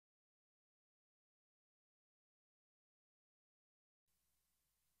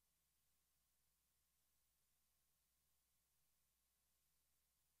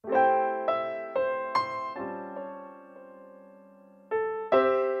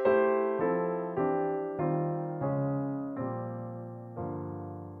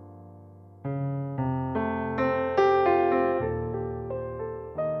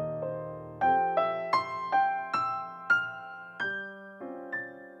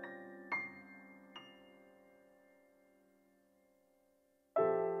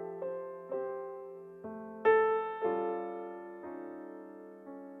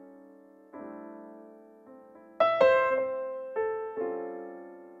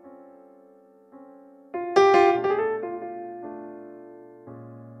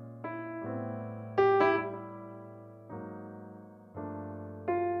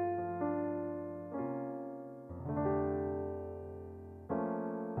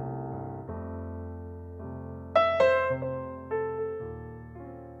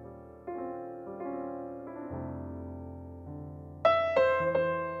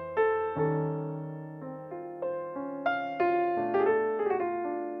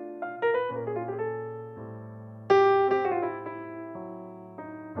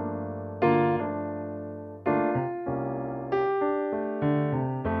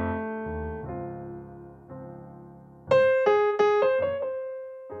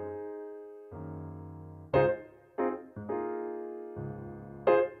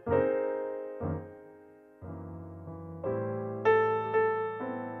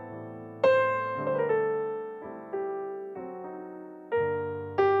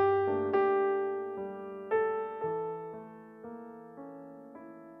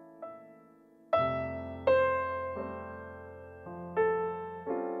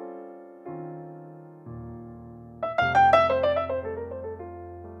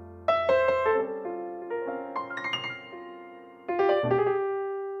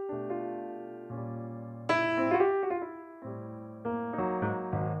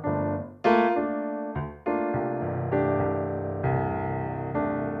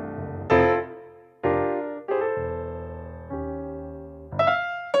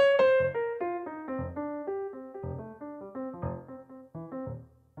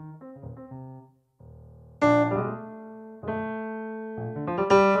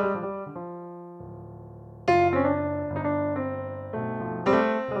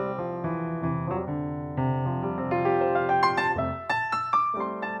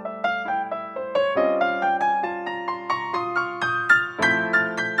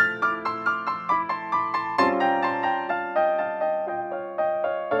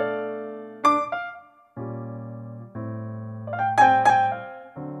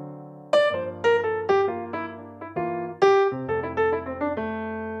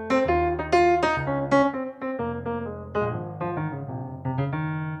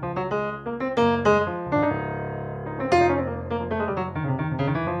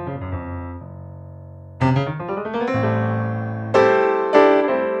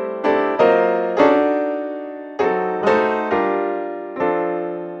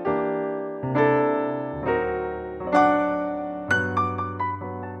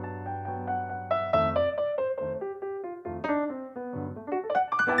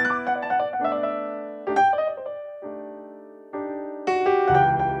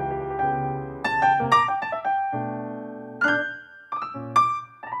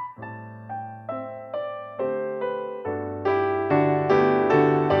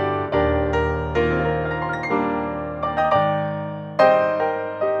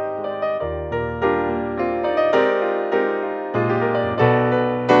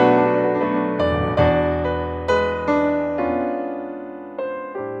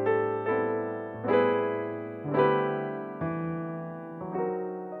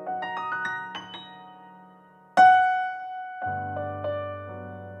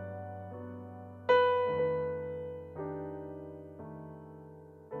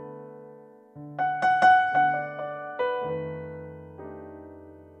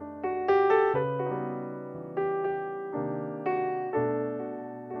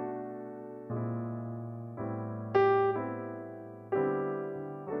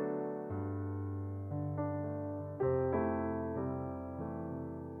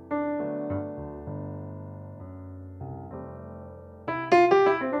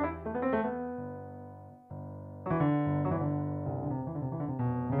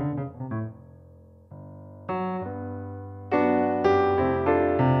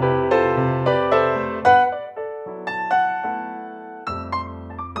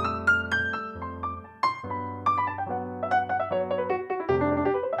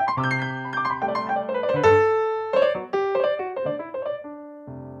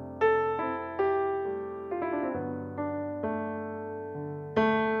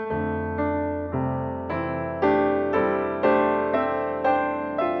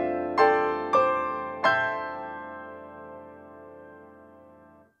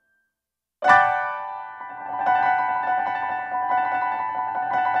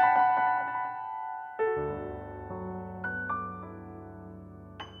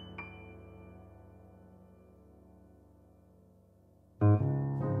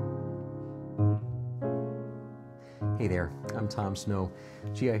Hey there, I'm Tom Snow.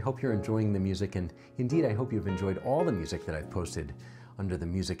 Gee, I hope you're enjoying the music, and indeed I hope you've enjoyed all the music that I've posted under the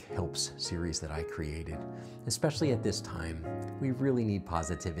Music Helps series that I created. Especially at this time, we really need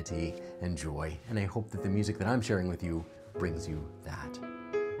positivity and joy, and I hope that the music that I'm sharing with you brings you that.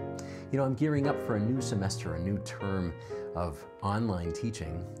 You know, I'm gearing up for a new semester, a new term of online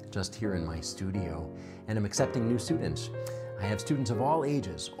teaching just here in my studio, and I'm accepting new students. I have students of all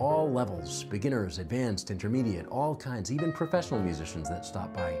ages, all levels, beginners, advanced, intermediate, all kinds, even professional musicians that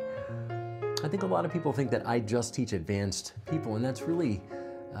stop by. I think a lot of people think that I just teach advanced people, and that's really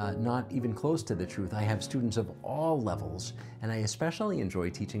not even close to the truth. I have students of all levels, and I especially enjoy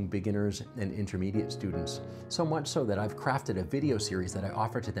teaching beginners and intermediate students, so much so that I've crafted a video series that I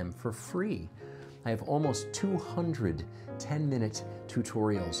offer to them for free. I have almost 200 10-minute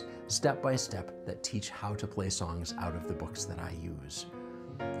tutorials, step-by-step, that teach how to play songs out of the books that I use.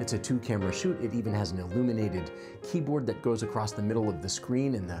 It's a 2-camera shoot. It even has an illuminated keyboard that goes across the middle of the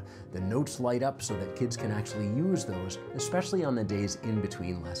screen, and the notes light up so that kids can actually use those, especially on the days in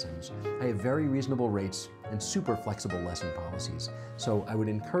between lessons. I have very reasonable rates and super flexible lesson policies. So I would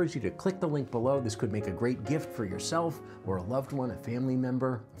encourage you to click the link below. This could make a great gift for yourself or a loved one, a family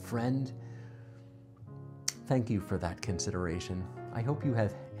member, a friend. Thank you for that consideration. I hope you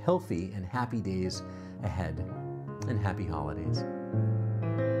have healthy and happy days ahead, and happy holidays.